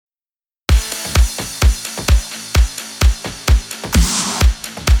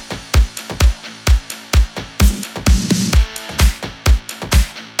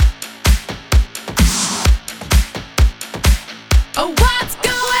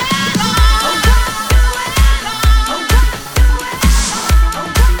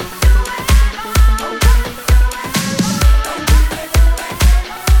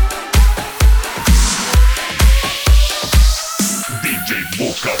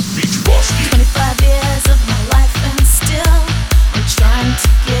Witcoski. 25 years of my life and still I'm trying to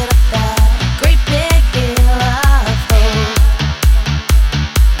get up that great big hill of hope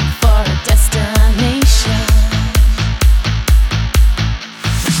for a destination.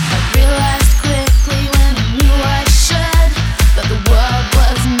 I realized quickly when I knew I should that the world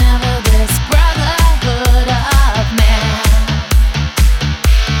was never this brotherhood of man,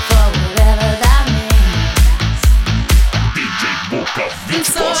 for whatever that means. DJ Boca And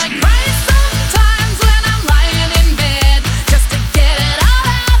so I Witcoski. cry sometimes when I'm lying in bed, just to get it all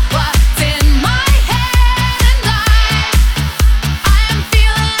out what's in my head. And I am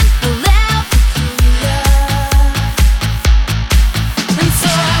feeling a little peculiar. And so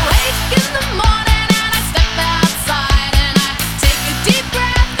I wake in the morning and I step outside and I take a deep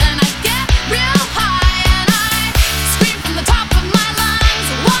breath and I get real high and I scream from the top of my lungs,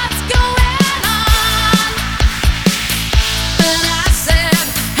 what's going on? And I said,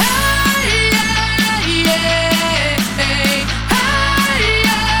 hey, yeah, yeah, hey,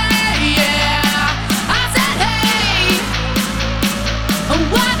 yeah, yeah. I said, hey,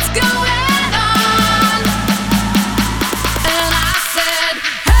 what's going on? And I said,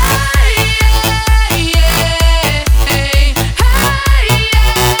 hey, yeah, yeah, hey,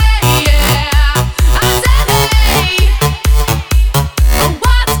 yeah, yeah. I said, hey,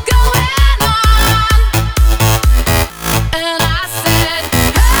 what's going on? And I said,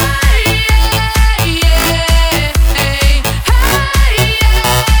 hey, yeah, yeah, hey, yeah,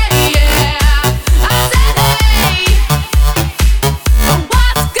 yeah. I said, hey,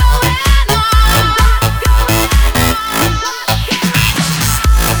 what's going on?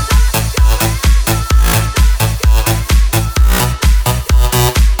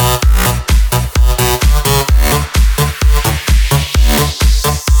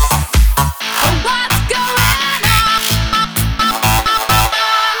 What's going on?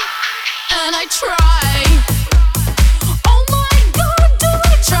 And I try. Oh my God, do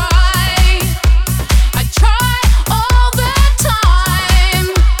I try? I try all the time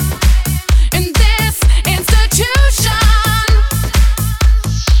in this institution.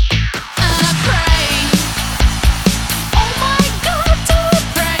 And I pray. Oh my God, do I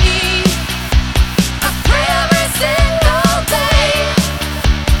pray? I pray every single day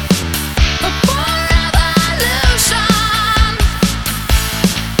for revolution.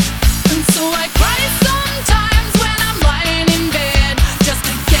 And so I cry sometimes when I'm lying in bed, just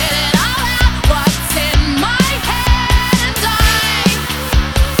to get it all out what's in my head. And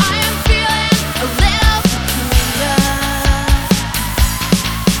I am feeling a little peculiar.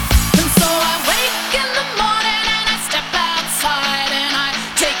 And so I wake in the morning and I step outside and I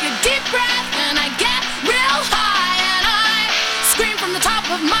take a deep breath and I get real high and I scream from the top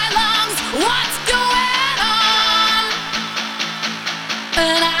of my lungs, what's going on?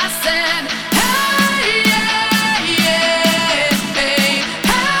 And I said,